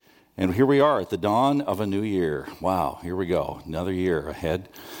And here we are at the dawn of a new year. Wow, here we go, another year ahead.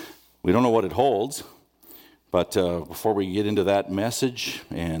 We don't know what it holds, but before we get into that message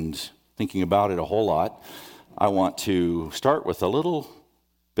and thinking about it a whole lot, I want to start with a little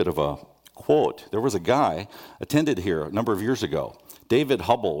bit of a quote. There was a guy attended here a number of years ago. David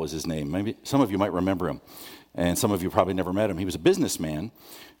Hubble was his name. Maybe some of you might remember him, and some of you probably never met him. He was a businessman.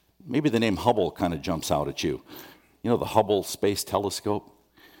 Maybe the name Hubble kind of jumps out at you. You know the Hubble Space Telescope?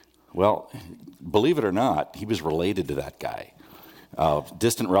 Well, believe it or not, he was related to that guy,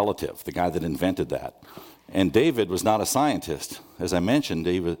 distant relative, the guy that invented that. And David was not a scientist. As I mentioned,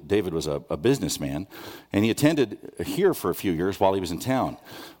 David was a businessman, and he attended here for a few years while he was in town.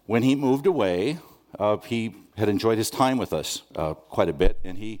 When he moved away, he had enjoyed his time with us quite a bit,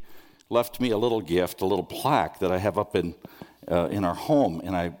 and he left me a little gift, a little plaque that I have up in our home.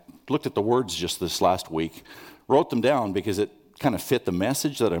 And I looked at the words just this last week, wrote them down because it kind of fit the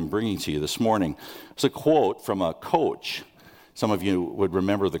message that I'm bringing to you this morning. It's a quote from a coach. Some of you would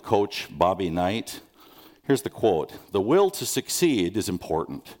remember the coach, Bobby Knight. Here's the quote: "The will to succeed is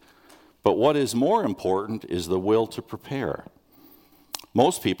important, but what is more important is the will to prepare.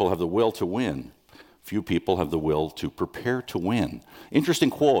 Most people have the will to win. Few people have the will to prepare to win." Interesting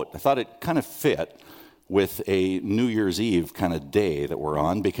quote. I thought it kind of fit with a New Year's Eve kind of day that we're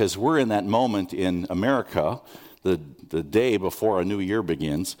on, because we're in that moment in America, the day before a new year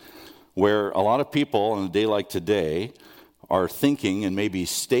begins, where a lot of people on a day like today are thinking and maybe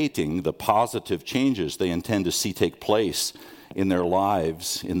stating the positive changes they intend to see take place in their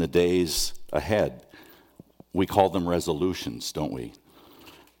lives in the days ahead. We call them resolutions, don't we?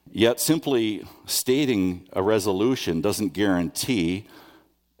 Yet simply stating a resolution doesn't guarantee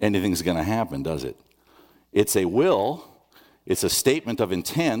anything's going to happen, does it? It's a will, it's a statement of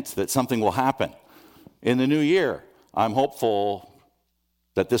intent that something will happen. In the new year, I'm hopeful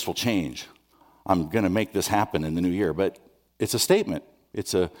that this will change. I'm going to make this happen in the new year. But it's a statement.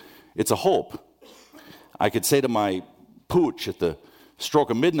 It's a hope. I could say to my pooch at the stroke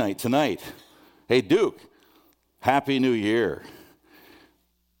of midnight tonight, "Hey, Duke, Happy New Year."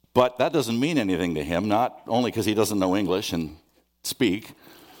 But that doesn't mean anything to him, not only because he doesn't know English and speak,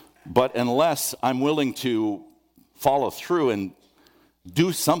 but unless I'm willing to follow through and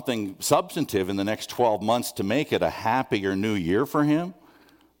do something substantive in the next 12 months to make it a happier new year for him,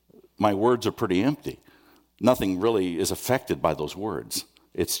 my words are pretty empty. Nothing really is affected by those words.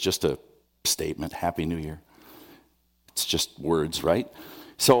 It's just a statement, Happy New Year. It's just words, right?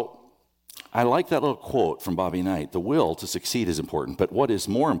 So I like that little quote from Bobby Knight. The will to succeed is important, but what is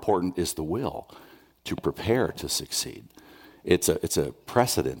more important is the will to prepare to succeed. It's a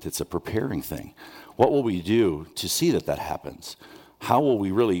precedent. It's a preparing thing. What will we do to see that happens? How will we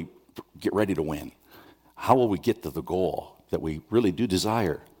really get ready to win? How will we get to the goal that we really do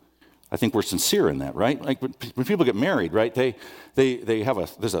desire? I think we're sincere in that, right? Like when people get married, right?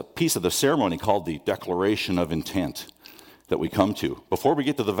 There's a piece of the ceremony called the Declaration of Intent that we come to before we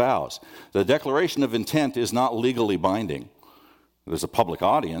get to the vows. The Declaration of Intent is not legally binding. There's a public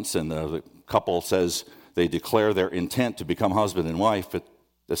audience, and the couple says they declare their intent to become husband and wife, but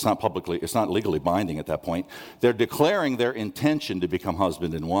it's not legally binding at that point. They're declaring their intention to become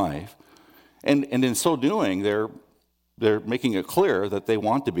husband and wife, and in so doing, they're making it clear that they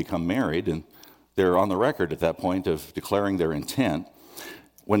want to become married, and they're on the record at that point of declaring their intent.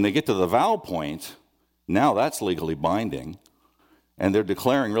 When they get to the vow point, now that's legally binding, and they're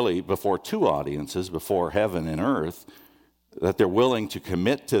declaring really before two audiences, before heaven and earth, that they're willing to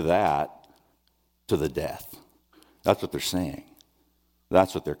commit to that to the death. That's what they're saying.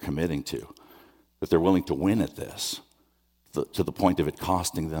 That's what they're committing to, that they're willing to win at this, to the point of it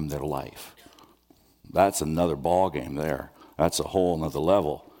costing them their life. That's another ball game there. That's a whole another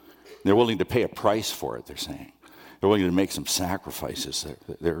level. They're willing to pay a price for it, they're saying. They're willing to make some sacrifices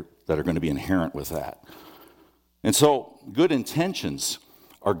that are going to be inherent with that. And so good intentions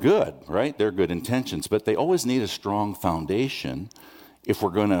are good, right? They're good intentions, but they always need a strong foundation if we're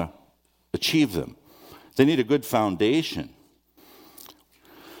going to achieve them. They need a good foundation.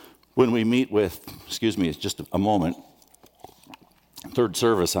 When we meet with, it's just a moment, third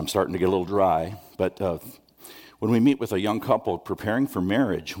service, I'm starting to get a little dry, but when we meet with a young couple preparing for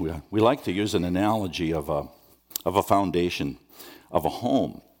marriage, we like to use an analogy of a foundation of a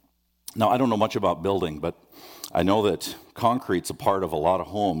home. Now, I don't know much about building, but I know that concrete's a part of a lot of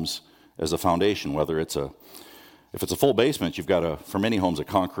homes as a foundation, whether if it's a full basement, you've got for many homes, a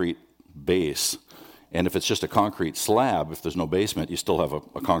concrete base. And if it's just a concrete slab, if there's no basement, you still have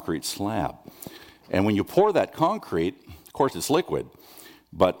a concrete slab. And when you pour that concrete, of course it's liquid,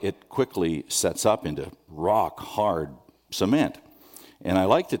 but it quickly sets up into rock-hard cement. And I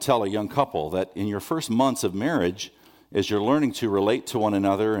like to tell a young couple that in your first months of marriage, as you're learning to relate to one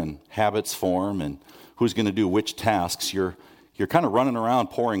another and habits form and who's going to do which tasks, you're kind of running around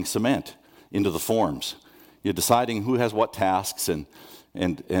pouring cement into the forms. You're deciding who has what tasks and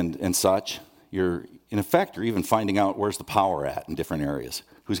such. You're even finding out where's the power at in different areas.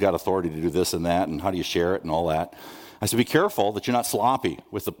 Who's got authority to do this and that, and how do you share it and all that. I said, be careful that you're not sloppy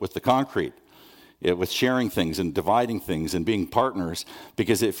with the concrete, with sharing things and dividing things and being partners,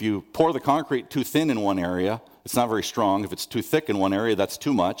 because if you pour the concrete too thin in one area, it's not very strong. If it's too thick in one area, that's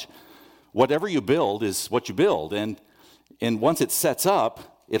too much. Whatever you build is what you build, and once it sets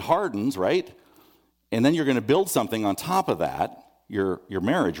up, it hardens, right? And then you're going to build something on top of that. Your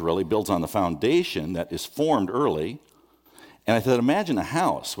marriage really builds on the foundation that is formed early. And I said, imagine a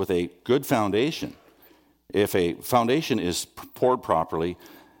house with a good foundation. If a foundation is poured properly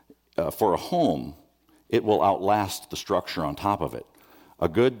for a home, it will outlast the structure on top of it. A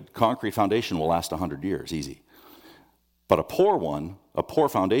good concrete foundation will last 100 years, easy. But a poor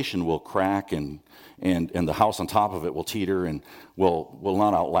foundation will crack and the house on top of it will teeter and will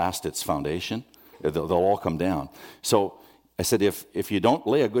not outlast its foundation. They'll all come down. So I said, if you don't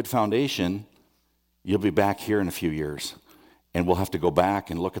lay a good foundation, you'll be back here in a few years. And we'll have to go back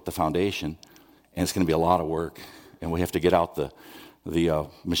and look at the foundation, and it's going to be a lot of work. And we have to get out the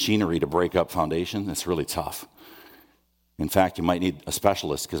machinery to break up foundation. It's really tough. In fact, you might need a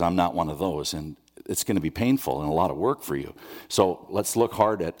specialist, because I'm not one of those, and it's going to be painful and a lot of work for you. So let's look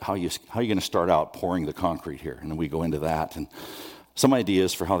hard at how you're going to start out pouring the concrete here, and then we go into that and some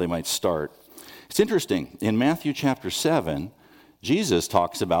ideas for how they might start. It's interesting. In Matthew chapter 7, Jesus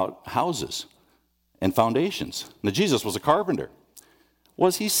talks about houses and foundations. Now, Jesus was a carpenter.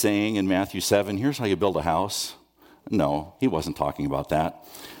 Was he saying in Matthew 7, here's how you build a house? No, he wasn't talking about that.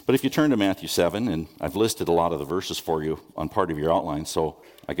 But if you turn to Matthew 7, and I've listed a lot of the verses for you on part of your outline, so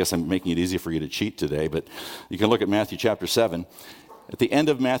I guess I'm making it easy for you to cheat today, but you can look at Matthew chapter 7. At the end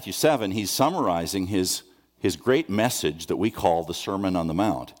of Matthew 7, he's summarizing his great message that we call the Sermon on the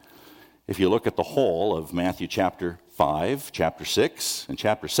Mount. If you look at the whole of Matthew chapter 5, chapter 6, and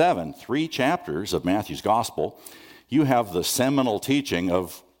chapter 7, 3 chapters of Matthew's gospel, you have the seminal teaching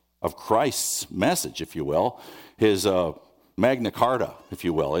of Christ's message, if you will, his Magna Carta, if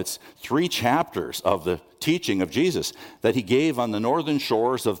you will. It's 3 chapters of the teaching of Jesus that he gave on the northern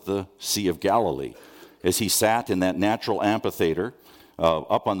shores of the Sea of Galilee as he sat in that natural amphitheater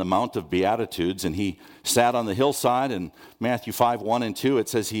up on the Mount of Beatitudes, and he sat on the hillside. In Matthew 5, 1 and 2, it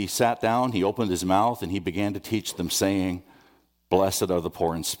says he sat down, he opened his mouth, and he began to teach them, saying, Blessed are the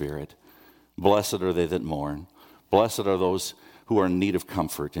poor in spirit, blessed are they that mourn, blessed are those who are in need of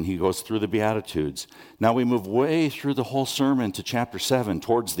comfort. And he goes through the Beatitudes. Now we move way through the whole sermon to chapter 7,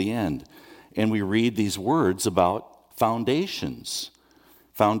 towards the end, and we read these words about foundations.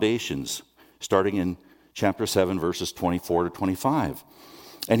 Foundations, starting in chapter 7, verses 24 to 25.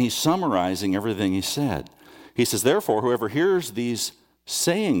 And he's summarizing everything he said. He says, Therefore, whoever hears these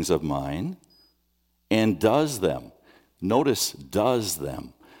sayings of mine and does them, notice does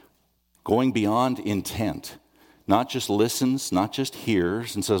them, going beyond intent, not just listens, not just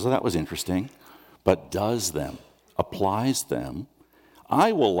hears and says, that was interesting, but does them, applies them,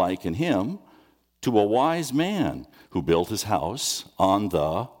 I will liken him to a wise man who built his house on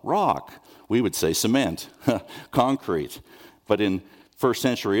the rock. We would say cement, concrete. But in first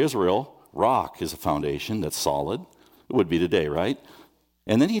century Israel, rock is a foundation that's solid. It would be today, right?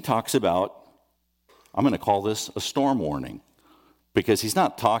 And then he talks about, I'm going to call this a storm warning, because he's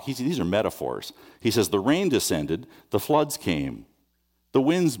not talking, these are metaphors. He says, the rain descended, the floods came, the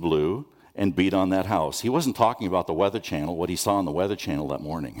winds blew and beat on that house. He wasn't talking about the Weather Channel, what he saw on the Weather Channel that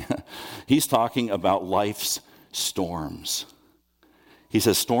morning. He's talking about life's storms. He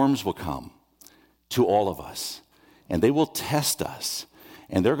says, storms will come to all of us, and they will test us,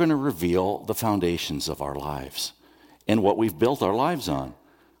 and they're going to reveal the foundations of our lives and what we've built our lives on.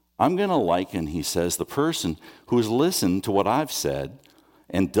 I'm going to liken, he says, the person who has listened to what I've said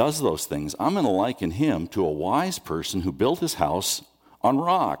and does those things, I'm going to liken him to a wise person who built his house on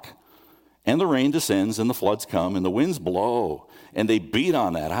rock. And the rain descends, and the floods come, and the winds blow, and they beat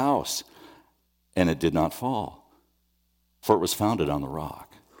on that house, and it did not fall, for it was founded on the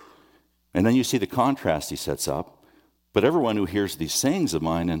rock. And then you see the contrast he sets up. But everyone who hears these sayings of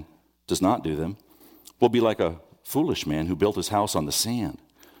mine and does not do them will be like a foolish man who built his house on the sand.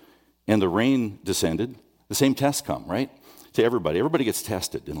 And the rain descended. The same tests come, right? To everybody. Everybody gets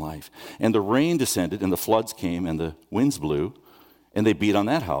tested in life. And the rain descended, and the floods came, and the winds blew, and they beat on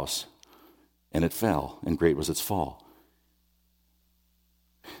that house, and it fell, and great was its fall.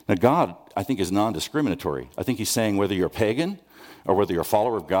 Now, God, I think, is non-discriminatory. I think he's saying whether you're a pagan or whether you're a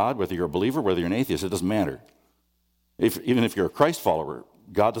follower of God, whether you're a believer, whether you're an atheist, it doesn't matter. Even if you're a Christ follower,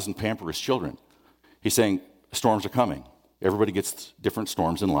 God doesn't pamper his children. He's saying storms are coming. Everybody gets different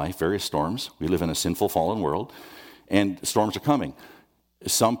storms in life, various storms. We live in a sinful, fallen world, and storms are coming.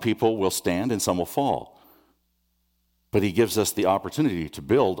 Some people will stand and some will fall. But he gives us the opportunity to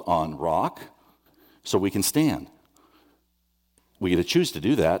build on rock so we can stand. We get to choose to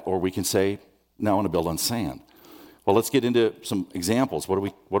do that, or we can say, no, I want to build on sand. Well, let's get into some examples. What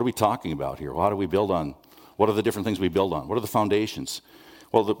are we talking about here? Well, how do we build on? What are the different things we build on? What are the foundations?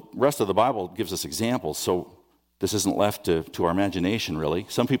 Well, the rest of the Bible gives us examples, so this isn't left to our imagination, really.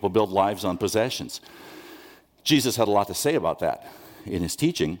 Some people build lives on possessions. Jesus had a lot to say about that in his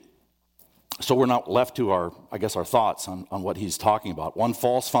teaching, so we're not left to our thoughts on what he's talking about. One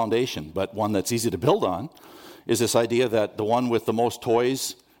false foundation, but one that's easy to build on, is this idea that the one with the most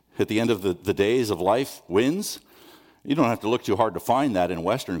toys at the end of the days of life wins. You don't have to look too hard to find that in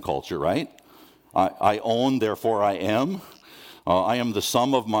Western culture, right? I own, therefore I am. I am the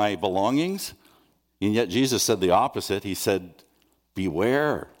sum of my belongings. And yet Jesus said the opposite. He said,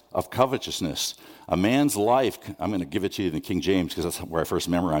 beware of covetousness. A man's life, I'm going to give it to you in the King James because that's where I first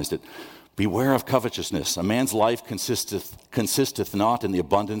memorized it. Beware of covetousness. A man's life consisteth not in the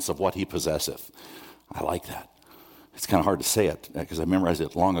abundance of what he possesseth. I like that. It's kind of hard to say it because I memorized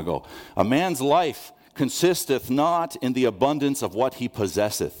it long ago. A man's life consisteth not in the abundance of what he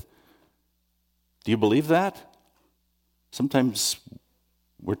possesseth. Do you believe that? Sometimes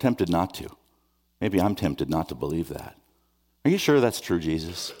we're tempted not to. Maybe I'm tempted not to believe that. Are you sure that's true,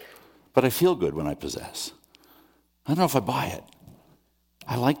 Jesus? But I feel good when I possess. I don't know if I buy it.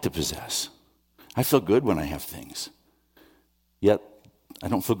 I like to possess. I feel good when I have things. Yet, I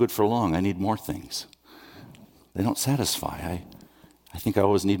don't feel good for long. I need more things. They don't satisfy. I think I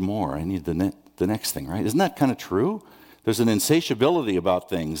always need more. I need the next thing, right? Isn't that kind of true? There's an insatiability about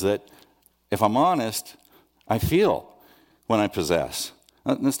things that, if I'm honest, I feel when I possess.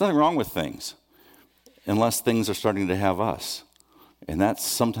 There's nothing wrong with things, unless things are starting to have us. And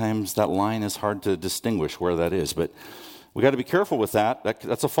sometimes that line is hard to distinguish where that is. But we got to be careful with that.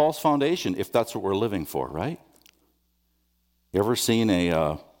 That's a false foundation if that's what we're living for, right? You ever seen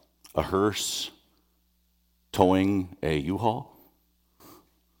a hearse towing a U-Haul?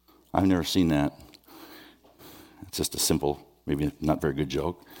 I've never seen that. It's just a simple, maybe not very good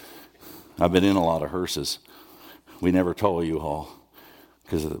joke. I've been in a lot of hearses. We never tow a U-Haul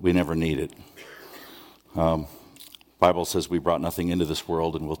because we never need it. Bible says we brought nothing into this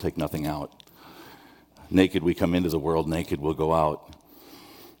world and we'll take nothing out. Naked we come into the world, naked we'll go out.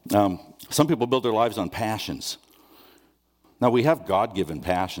 Some people build their lives on passions. Now we have God-given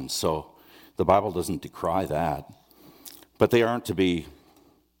passions, so the Bible doesn't decry that. But they aren't to be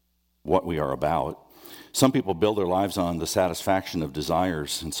what we are about. Some people build their lives on the satisfaction of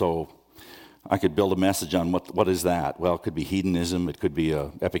desires, and so I could build a message on what is that? Well, it could be hedonism, it could be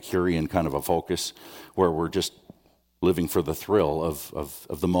an Epicurean kind of a focus, where we're just living for the thrill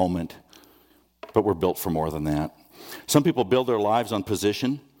of the moment, but we're built for more than that. Some people build their lives on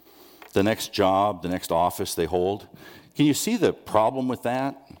position, the next job, the next office they hold. Can you see the problem with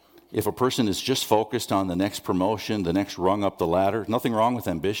that? If a person is just focused on the next promotion, the next rung up the ladder, nothing wrong with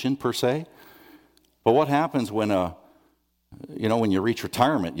ambition per se, but what happens when you reach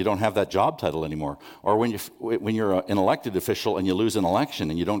retirement, you don't have that job title anymore, or when you're an elected official and you lose an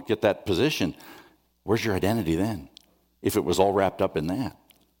election and you don't get that position, where's your identity then? If it was all wrapped up in that,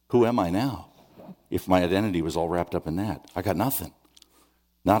 who am I now? If my identity was all wrapped up in that, I got nothing.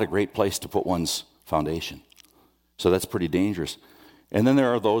 Not a great place to put one's foundation. So that's pretty dangerous. And then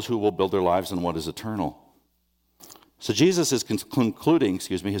there are those who will build their lives on what is eternal. So Jesus is concluding,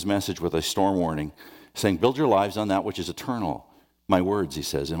 his message with a storm warning, saying, build your lives on that which is eternal. My words, he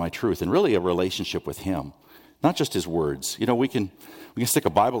says, and my truth, and really a relationship with him, not just his words. We can stick a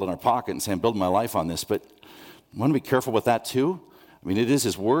Bible in our pocket and say, I'm building my life on this, but I want to be careful with that too. I mean, it is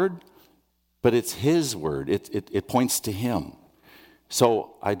his word, but it's his word. It points to him.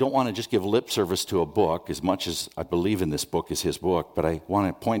 So I don't want to just give lip service to a book as much as I believe in this book is his book, but I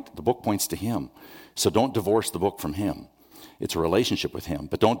want to the book points to him. So don't divorce the book from him. It's a relationship with him,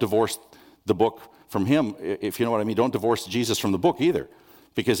 but don't divorce the book from him, if you know what I mean. Don't divorce Jesus from the book either,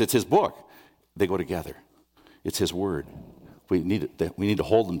 because it's his book. They go together. It's his word. We need to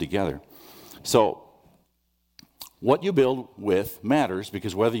hold them together. So what you build with matters,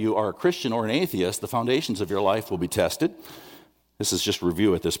 because whether you are a Christian or an atheist, the foundations of your life will be tested. This is just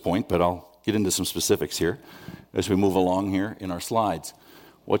review at this point, but I'll get into some specifics here as we move along here in our slides.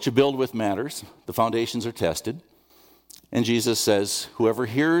 What you build with matters. The foundations are tested. And Jesus says, whoever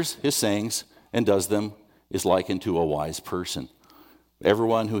hears his sayings and does them is likened to a wise person.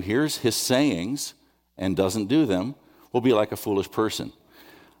 Everyone who hears his sayings and doesn't do them will be like a foolish person.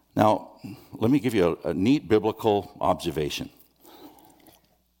 Now, let me give you a neat biblical observation.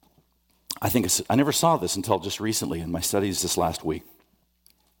 I never saw this until just recently in my studies this last week.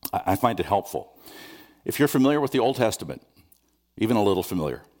 I find it helpful. If you're familiar with the Old Testament, even a little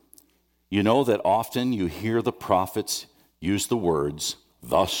familiar, you know that often you hear the prophets use the words,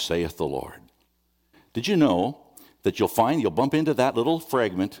 "Thus saith the Lord." Did you know that you'll bump into that little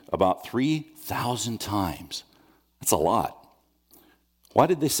fragment about 3,000 times? That's a lot. Why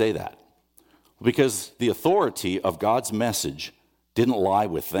did they say that? Because the authority of God's message didn't lie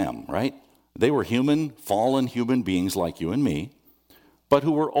with them, right? They were fallen human beings like you and me, but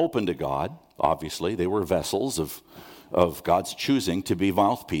who were open to God, obviously. They were vessels of God's choosing to be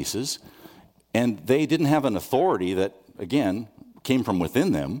mouthpieces, and they didn't have an authority that, again, came from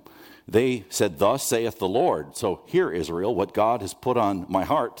within them. They said, "Thus saith the Lord." So hear, Israel, what God has put on my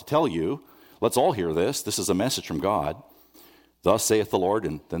heart to tell you. Let's all hear this. This is a message from God. "Thus saith the Lord,"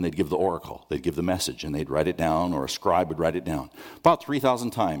 and then they'd give the oracle. They'd give the message, and they'd write it down, or a scribe would write it down. About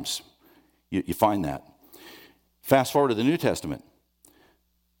 3,000 times you find that. Fast forward to the New Testament.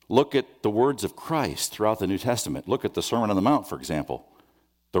 Look at the words of Christ throughout the New Testament. Look at the Sermon on the Mount, for example.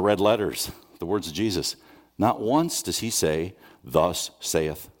 The red letters, the words of Jesus. Not once does he say, "Thus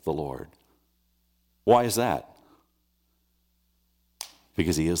saith the Lord." Why is that?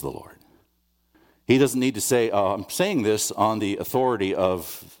 Because he is the Lord. He doesn't need to say, "I'm saying this on the authority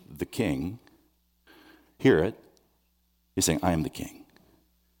of the king." Hear it. He's saying, "I am the king."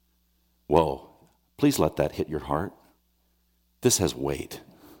 Whoa, please let that hit your heart. This has weight.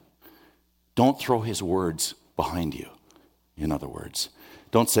 Don't throw his words behind you, in other words.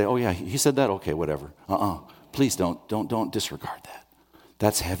 Don't say, "Oh yeah, he said that, okay, whatever." Please don't disregard that.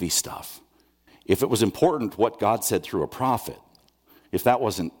 That's heavy stuff. If it was important what God said through a prophet, if that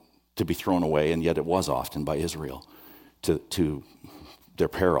wasn't to be thrown away, and yet it was often by Israel to their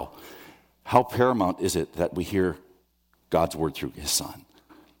peril, how paramount is it that we hear God's word through his son?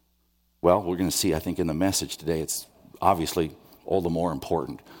 Well, we're going to see, I think, in the message today, it's obviously all the more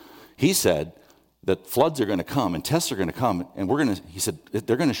important. He said that floods are going to come and tests are going to come, and he said,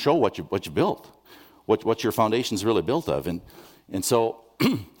 they're going to show what you built, what your foundation's really built of. And so,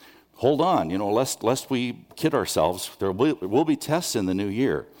 hold on, lest we kid ourselves. There will be tests in the new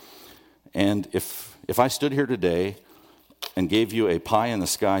year. And if I stood here today and gave you a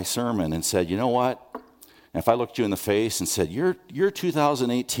pie-in-the-sky sermon and said, "You know what?" And if I looked you in the face and said, "You're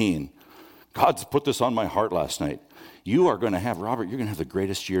 2018, God's put this on my heart last night. You're going to have the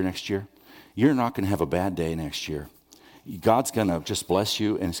greatest year next year. You're not going to have a bad day next year. God's going to just bless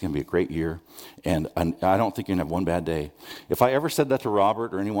you, and it's going to be a great year. And I don't think you're going to have one bad day." If I ever said that to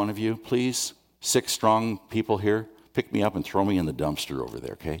Robert or any one of you, please, 6 strong people here, pick me up and throw me in the dumpster over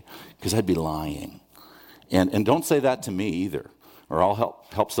there, okay? Because I'd be lying. And don't say that to me either, or I'll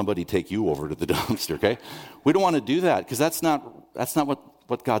help somebody take you over to the dumpster, okay? We don't want to do that, because that's not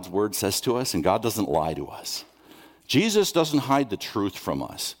what God's word says to us, and God doesn't lie to us. Jesus doesn't hide the truth from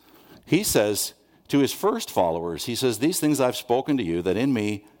us. He says to his first followers, he says, "These things I've spoken to you, that in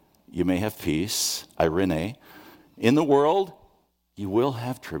me you may have peace," irene. "In the world you will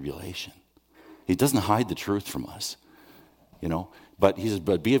have tribulation." He doesn't hide the truth from us, But he says,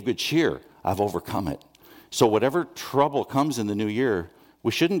 "But be of good cheer, I've overcome it." So whatever trouble comes in the new year,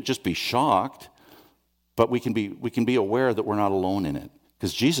 we shouldn't just be shocked, but we can be aware that we're not alone in it.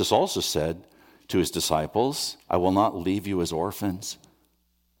 Because Jesus also said to his disciples, "I will not leave you as orphans.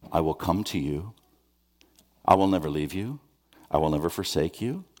 I will come to you. I will never leave you. I will never forsake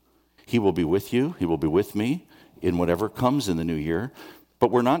you." He will be with you. He will be with me in whatever comes in the new year.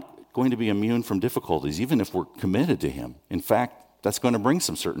 But we're not going to be immune from difficulties, even if we're committed to him. In fact, that's going to bring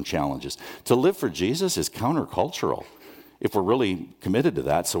some certain challenges. To live for Jesus is countercultural if we're really committed to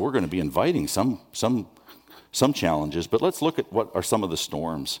that. So we're going to be inviting some challenges. But let's look at what are some of the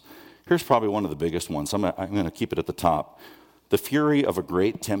storms. Here's probably one of the biggest ones. I'm going to keep it at the top. The fury of a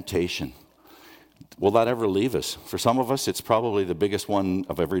great temptation. Will that ever leave us? For some of us, it's probably the biggest one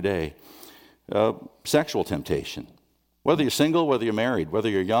of every day. Sexual temptation. Whether you're single, whether you're married, whether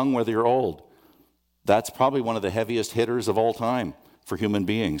you're young, whether you're old, that's probably one of the heaviest hitters of all time for human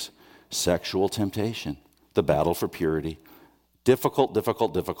beings. Sexual temptation. The battle for purity. Difficult.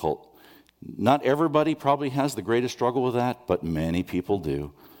 Not everybody probably has the greatest struggle with that, but many people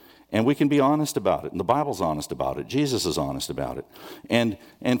do. And we can be honest about it. And the Bible's honest about it. Jesus is honest about it. And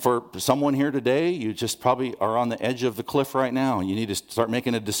for someone here today, you just probably are on the edge of the cliff right now. You need to start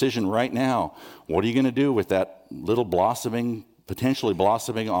making a decision right now. What are you going to do with that little potentially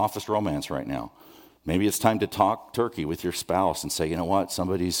blossoming office romance right now? Maybe it's time to talk turkey with your spouse and say, you know what,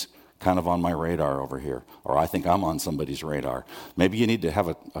 somebody's kind of on my radar over here, or I think I'm on somebody's radar. Maybe you need to have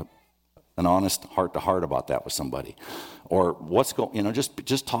an honest heart-to-heart about that with somebody. Or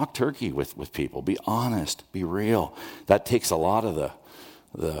just talk turkey with people. Be honest, be real. That takes a lot of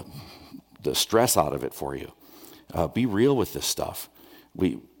the stress out of it for you. Be real with this stuff.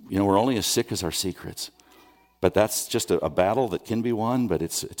 We're only as sick as our secrets. But that's just a battle that can be won, but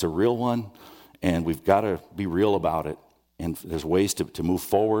it's a real one, and we've got to be real about it. And there's ways to move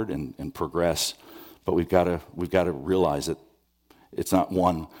forward and progress, but we've got to realize that it's not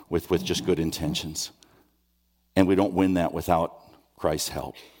won with just good intentions. And we don't win that without Christ's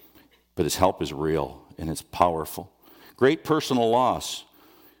help. But his help is real and it's powerful. Great personal loss.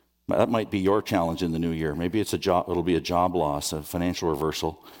 That might be your challenge in the new year. Maybe it'll be a job loss, a financial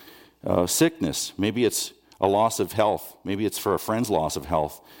reversal. Sickness. Maybe it's a loss of health. Maybe it's for a friend's loss of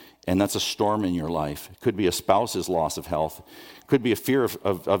health, and that's a storm in your life. It could be a spouse's loss of health. It could be a fear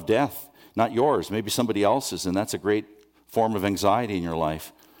of death, not yours, maybe somebody else's, and that's a great form of anxiety in your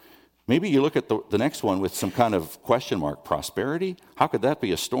life. Maybe you look at the next one with some kind of question mark. Prosperity? How could that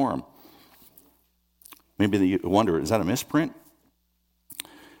be a storm? Maybe you wonder, is that a misprint?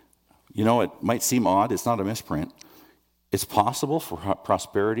 It might seem odd. It's not a misprint. It's possible for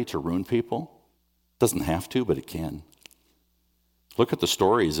prosperity to ruin people. It doesn't have to, but it can. Look at the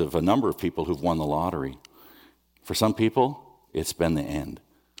stories of a number of people who've won the lottery. For some people, it's been the end.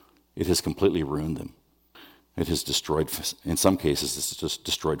 It has completely ruined them. It has destroyed, in some cases, it's just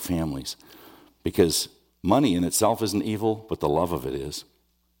destroyed families. Because money in itself isn't evil, but the love of it is.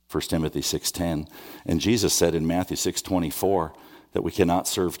 1 Timothy 6:10. And Jesus said in Matthew 6:24 that we cannot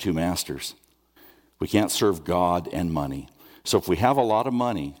serve two masters. We can't serve God and money. So if we have a lot of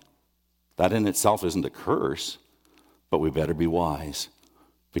money, that in itself isn't a curse, but we better be wise.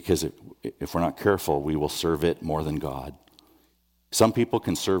 Because if we're not careful, we will serve it more than God. Some people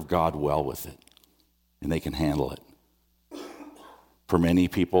can serve God well with it, and they can handle it. For many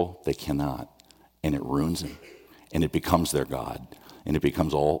people, they cannot, and it ruins them, and it becomes their God, and it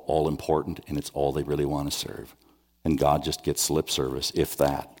becomes all important, and it's all they really want to serve. And God just gets lip service, if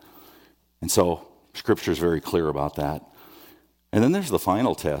that. And so Scripture is very clear about that. And then there's the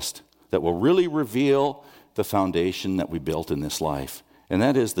final test that will really reveal the foundation that we built in this life, and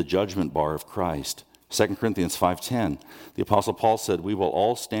that is the judgment bar of Christ. 2 Corinthians 5:10, the Apostle Paul said, we will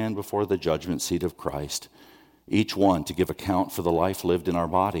all stand before the judgment seat of Christ, each one to give account for the life lived in our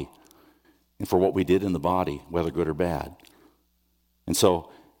body and for what we did in the body, whether good or bad. And so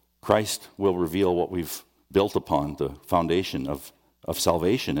Christ will reveal what we've built upon, the foundation of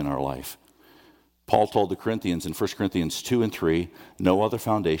salvation in our life. Paul told the Corinthians in 1 Corinthians 2 and 3, no other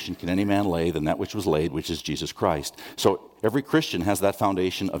foundation can any man lay than that which was laid, which is Jesus Christ. So every Christian has that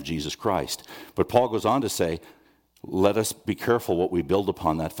foundation of Jesus Christ. But Paul goes on to say, let us be careful what we build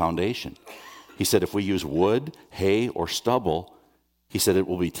upon that foundation. He said if we use wood, hay, or stubble, he said it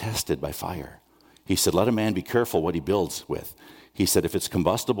will be tested by fire. He said let a man be careful what he builds with. He said if it's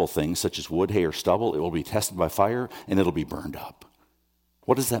combustible things such as wood, hay, or stubble, it will be tested by fire and it'll be burned up.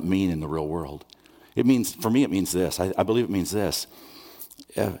 What does that mean in the real world? It means, for me, it means this. I believe it means this.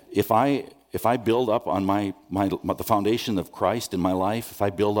 If I build up on the foundation of Christ in my life, if I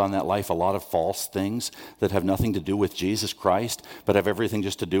build on that life a lot of false things that have nothing to do with Jesus Christ, but have everything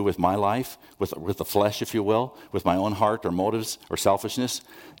just to do with my life, with the flesh, if you will, with my own heart or motives or selfishness,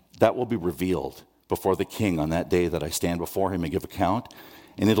 that will be revealed before the King on that day that I stand before him and give account,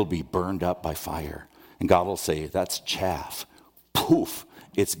 and it'll be burned up by fire. And God will say, that's chaff. Poof,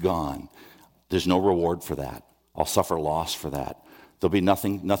 it's gone. There's no reward for that. I'll suffer loss for that. There'll be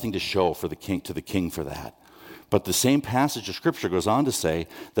nothing to show for the king for that. But the same passage of Scripture goes on to say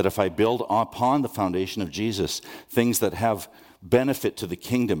that if I build upon the foundation of Jesus things that have benefit to the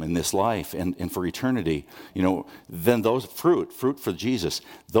kingdom in this life and for eternity, then those fruit for Jesus,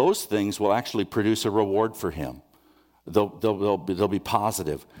 those things will actually produce a reward for him. They'll be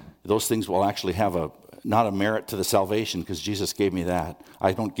positive. Those things will actually have not a merit to the salvation because Jesus gave me that.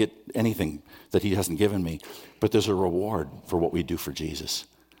 I don't get anything that he hasn't given me, but there's a reward for what we do for Jesus.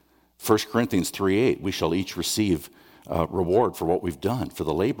 1 Corinthians 3:8, we shall each receive a reward for what we've done, for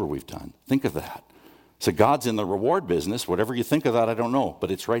the labor we've done. Think of that. So God's in the reward business. Whatever you think of that, I don't know,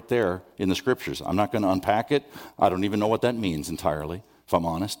 but it's right there in the Scriptures. I'm not going to unpack it. I don't even know what that means entirely, if I'm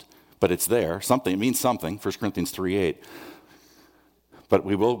honest, but it's there. It means something, 1 Corinthians 3:8. But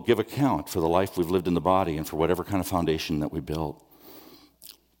we will give account for the life we've lived in the body and for whatever kind of foundation that we built.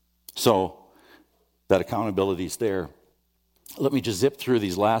 So that accountability is there. Let me just zip through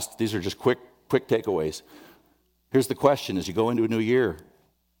these are just quick takeaways. Here's the question as you go into a new year.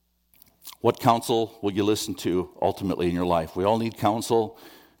 What counsel will you listen to ultimately in your life? We all need counsel.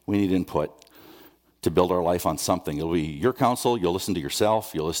 We need input to build our life on something. It'll be your counsel. You'll listen to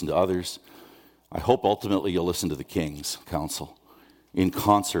yourself. You'll listen to others. I hope ultimately you'll listen to the King's counsel in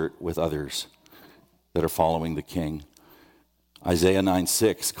concert with others that are following the King. Isaiah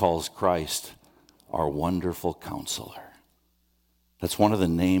 9:6 calls Christ our wonderful counselor. That's one of the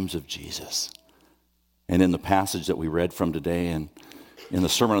names of Jesus. And in the passage that we read from today and in the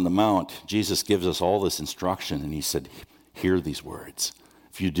Sermon on the Mount, Jesus gives us all this instruction, and he said, hear these words.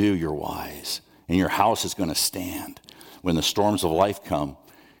 If you do, you're wise, and your house is going to stand. When the storms of life come,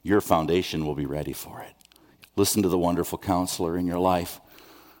 your foundation will be ready for it. Listen to the wonderful counselor in your life.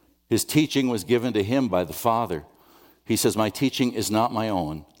 His teaching was given to him by the Father. He says, my teaching is not my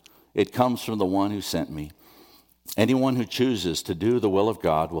own. It comes from the one who sent me. Anyone who chooses to do the will of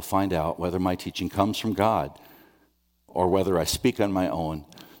God will find out whether my teaching comes from God or whether I speak on my own.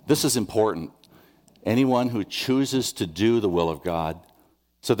 This is important. Anyone who chooses to do the will of God.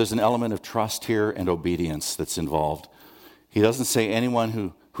 So there's an element of trust here and obedience that's involved. He doesn't say anyone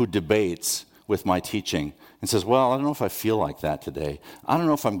who debates with my teaching and says, well, I don't know if I feel like that today. I don't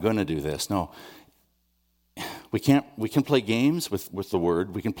know if I'm going to do this. No. We can play games with the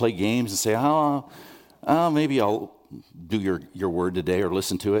word. We can play games and say, maybe I'll do your word today or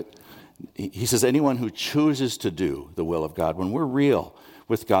listen to it. He says, anyone who chooses to do the will of God, when we're real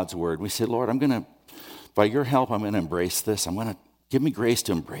with God's word, we say, Lord, by your help, I'm going to embrace this. Give me grace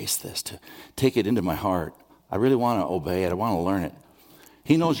to embrace this, to take it into my heart. I really want to obey it. I want to learn it.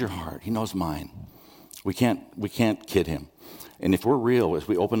 He knows your heart. He knows mine. We can't kid him. And if we're real, as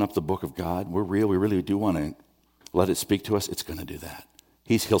we open up the book of God, we're real. We really do want to let it speak to us. It's going to do that.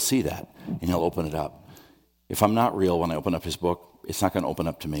 He'll see that, and he'll open it up. If I'm not real when I open up his book, it's not going to open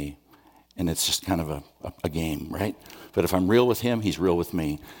up to me. And it's just kind of a game, right? But if I'm real with him, he's real with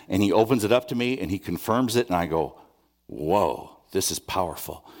me. And he opens it up to me, and he confirms it, and I go, whoa, this is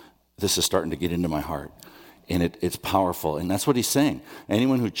powerful. This is starting to get into my heart. And it's powerful. And that's what he's saying.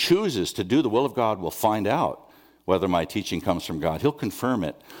 Anyone who chooses to do the will of God will find out whether my teaching comes from God. He'll confirm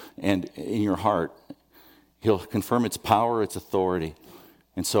it. And in your heart, he'll confirm its power, its authority.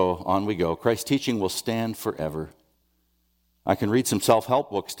 And so on we go. Christ's teaching will stand forever. I can read some self-help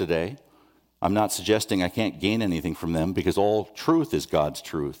books today. I'm not suggesting I can't gain anything from them because all truth is God's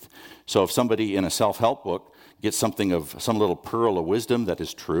truth. So if somebody in a self-help book gets something of some little pearl of wisdom that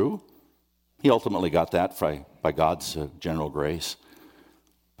is true, he ultimately got that by God's general grace.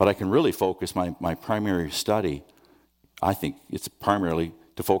 But I can really focus my primary study. I think it's primarily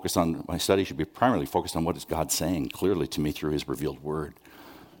to focus on, my study should be primarily focused on what is God saying clearly to me through his revealed word.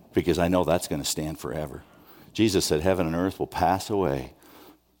 Because I know that's going to stand forever. Jesus said, heaven and earth will pass away,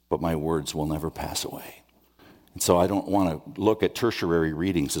 but my words will never pass away. And so I don't want to look at tertiary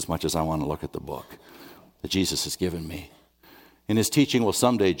readings as much as I want to look at the book that Jesus has given me. And his teaching will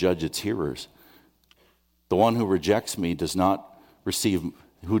someday judge its hearers. The one who rejects me does not receive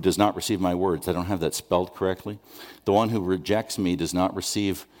my words. I don't have that spelled correctly. The one who rejects me who does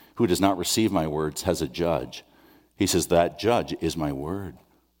not receive my words has a judge. He says, that judge is my word.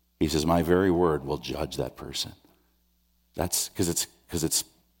 He says, my very word will judge that person. That's because it's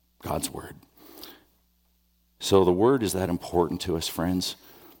God's word. So the word is that important to us, friends.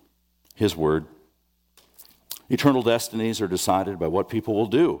 His word. Eternal destinies are decided by what people will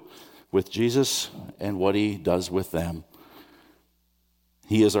do with Jesus and what he does with them.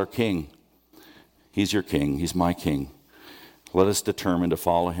 He is our King. He's your King. He's my King. Let us determine to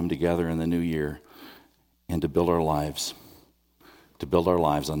follow him together in the new year and to build our lives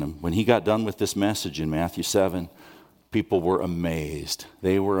on him. When he got done with this message in Matthew 7, people were amazed.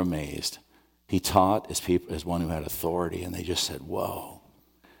 They were amazed. He taught as one who had authority, and they just said, whoa.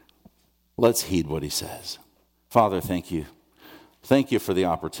 Let's heed what he says. Father, thank you. Thank you for the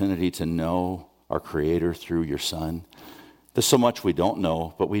opportunity to know our Creator through your Son. There's so much we don't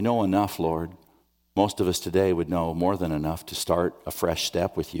know, but we know enough, Lord. Most of us today would know more than enough to start a fresh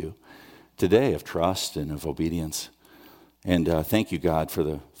step with you today of trust and of obedience. And thank you, God, for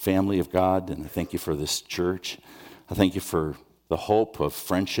the family of God, and I thank you for this church. I thank you for the hope of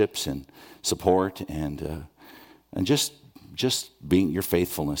friendships and support and just being your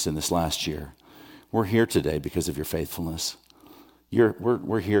faithfulness in this last year. We're here today because of your faithfulness.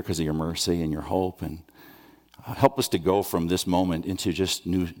 We're here because of your mercy and your hope, and help us to go from this moment into just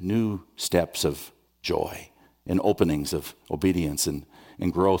new steps of joy and openings of obedience and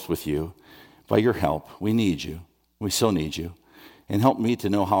growth with you. By your help, we need you. We so need you. And help me to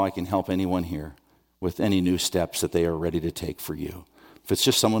know how I can help anyone here with any new steps that they are ready to take for you. If it's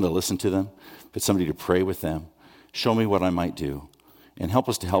just someone to listen to them, if it's somebody to pray with them, show me what I might do. And help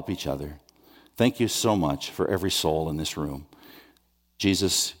us to help each other. Thank you so much for every soul in this room.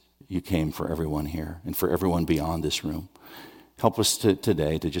 Jesus, you came for everyone here and for everyone beyond this room. Help us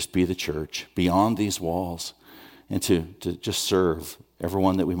today to just be the church beyond these walls and to just serve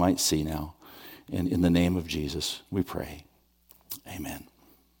everyone that we might see now. And in the name of Jesus, we pray. Amen.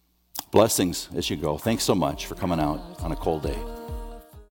 Blessings as you go. Thanks so much for coming out on a cold day.